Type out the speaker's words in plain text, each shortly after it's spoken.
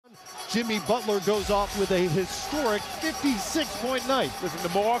Jimmy Butler goes off with a historic 56-point night. Listen,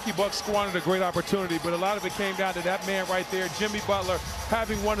 the Milwaukee Bucks squandered a great opportunity, but a lot of it came down to that man right there, Jimmy Butler,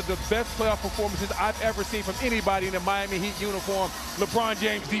 having one of the best playoff performances I've ever seen from anybody in a Miami Heat uniform. LeBron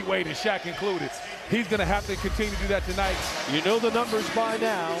James, D. Wade, and Shaq included. He's going to have to continue to do that tonight. You know the numbers by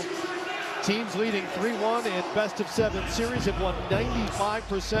now. Teams leading 3-1 in best-of-7 series have won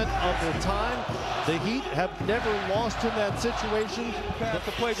 95% of the time. The Heat have never lost in that situation. Passed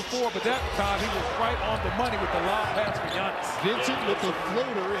the play before, but that time he was right on the money with the lob pass for Giannis. Vincent with the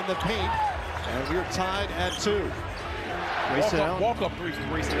floater in the paint, and we're tied at 2. Walk-up three from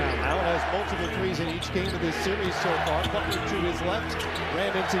Grayson Allen. Allen has multiple threes in each game of this series so far. Butler to his left,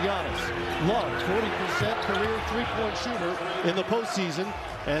 ran into Giannis. Love, 40% career three-point shooter in the postseason,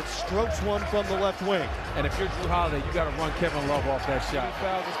 and strokes one from the left wing. And if you're Drew Holiday, you got to run Kevin Love off that shot.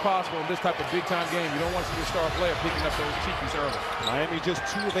 Fouls as possible in this type of big-time game. You don't want to see your star player picking up those cheekies early. Miami just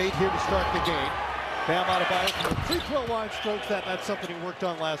 2 of 8 here to start the game. Bam Adebayo from the free throw line strokes that. That's something he worked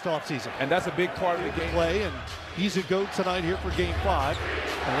on last offseason. And that's a big part of the game. Play, and he's a GOAT tonight here for Game 5.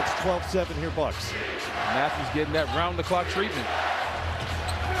 And it's 12-7 here, Bucks. Matthews getting that round-the-clock treatment.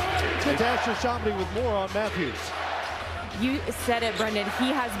 Let's get to Asher Shamdi with more on Matthews. You said it, Brendan. He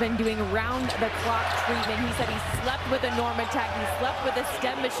has been doing round-the-clock treatment. He said he slept with a Norm attack. He slept with a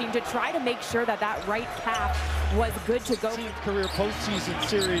stem machine to try to make sure that that right calf was good to go. Career postseason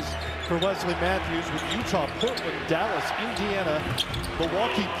series for Wesley Matthews with Utah, Portland, Dallas, Indiana,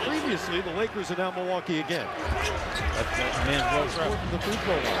 Milwaukee previously. The Lakers are now Milwaukee again. That man's well traveled. The free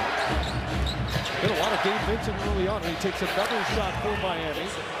throw line. Been a lot of Gabe Vincent early on. He takes another shot for Miami.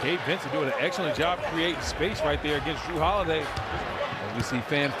 Gabe Vincent doing an excellent job creating space right there against Drew Holiday. As we see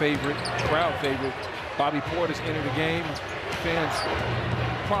fan favorite, crowd favorite, Bobby Portis enter the game. Fans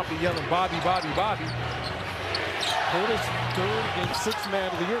promptly yelling, Bobby, Bobby, Bobby. Portis third and 6th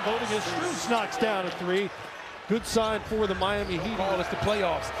man of the year voting as Strus knocks down a 3. Good sign for the Miami Heat. Call us the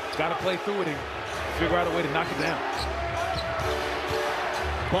playoffs. Got to play through it and figure out a way to knock it down.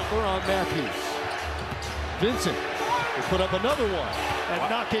 Butler on Matthews. Vincent will put up another one and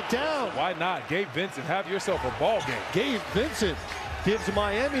knock it down. Why not? Gabe Vincent, have yourself a ball game. Gabe Vincent gives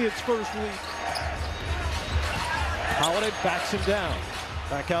Miami its first lead. Holiday backs him down.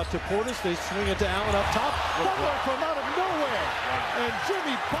 Back out to Portis. They swing it to Allen up top. Butler from out of nowhere. And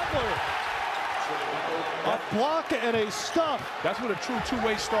Jimmy Butler. A block and a stop. That's what a true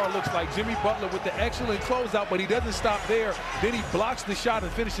two-way star looks like. Jimmy Butler with the excellent closeout, but he doesn't stop there. Then he blocks the shot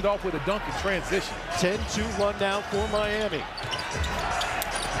and finishes it off with a dunk in transition. 10-2 run now for Miami.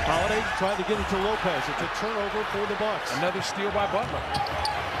 Holiday trying to get it to Lopez. It's a turnover for the Bucks. Another steal by Butler.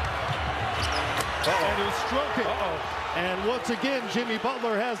 And he's stroking. And once again, Jimmy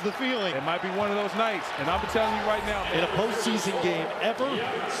Butler has the feeling. It might be one of those nights. And I'm telling you right now, in a postseason game ever.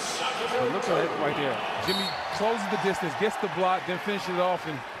 Look at it right there. Jimmy closes the distance, gets the block, then finishes it off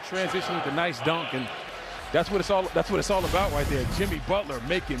in transition with a nice dunk. And that's what it's all about right there. Jimmy Butler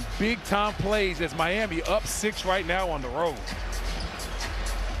making big-time plays as Miami up 6 right now on the road.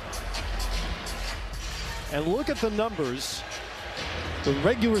 And look at the numbers. The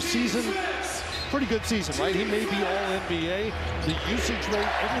regular season, pretty good season, right? He may be all-NBA. The usage rate,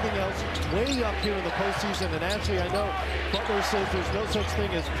 everything else, way up here in the postseason. And actually, I know Butler says there's no such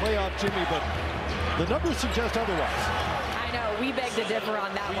thing as playoff Jimmy, but the numbers suggest otherwise. I know, we beg to differ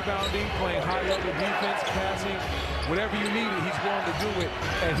on that one. Rebounding, playing high-level defense, passing, whatever you need, he's willing to do it.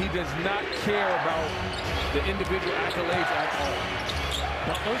 And he does not care about the individual accolades at all.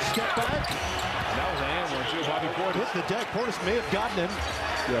 Butler, step back. And that was an and one, too. Bobby Portis. Hit the deck. Portis may have gotten him.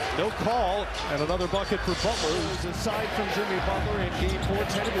 Yep. No call, and another bucket for Butler, who's aside from Jimmy Butler in Game 4,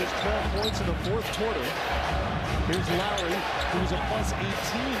 10 of his 12 points in the 4th quarter. Here's Lowry, who's a plus 18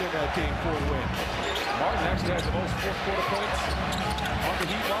 in that Game 4 win. Martin actually has the most 4th quarter points on the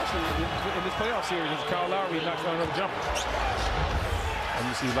Heat roster in this playoff series. It's Kyle Lowry knocks down another jumper. And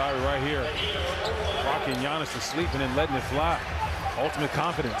you see Lowry right here, rocking Giannis to sleep and then letting it fly. Ultimate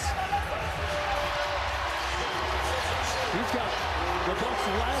confidence. He's got the Bucks'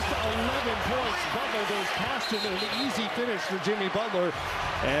 last 11 points. Butler goes past him in an easy finish for Jimmy Butler.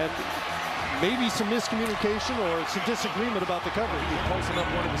 And maybe some miscommunication or some disagreement about the coverage. He's posting up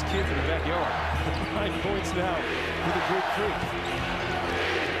one of his kids in the backyard. 9 points now with a great free.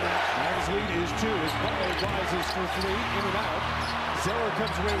 Miami's lead is 2 as Butler rises for 3, in and out. Zeller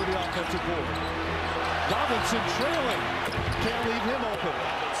comes away with the offensive board. Robinson trailing. Can't leave him open.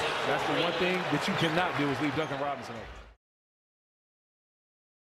 That's the one thing that you cannot do is leave Duncan Robinson open.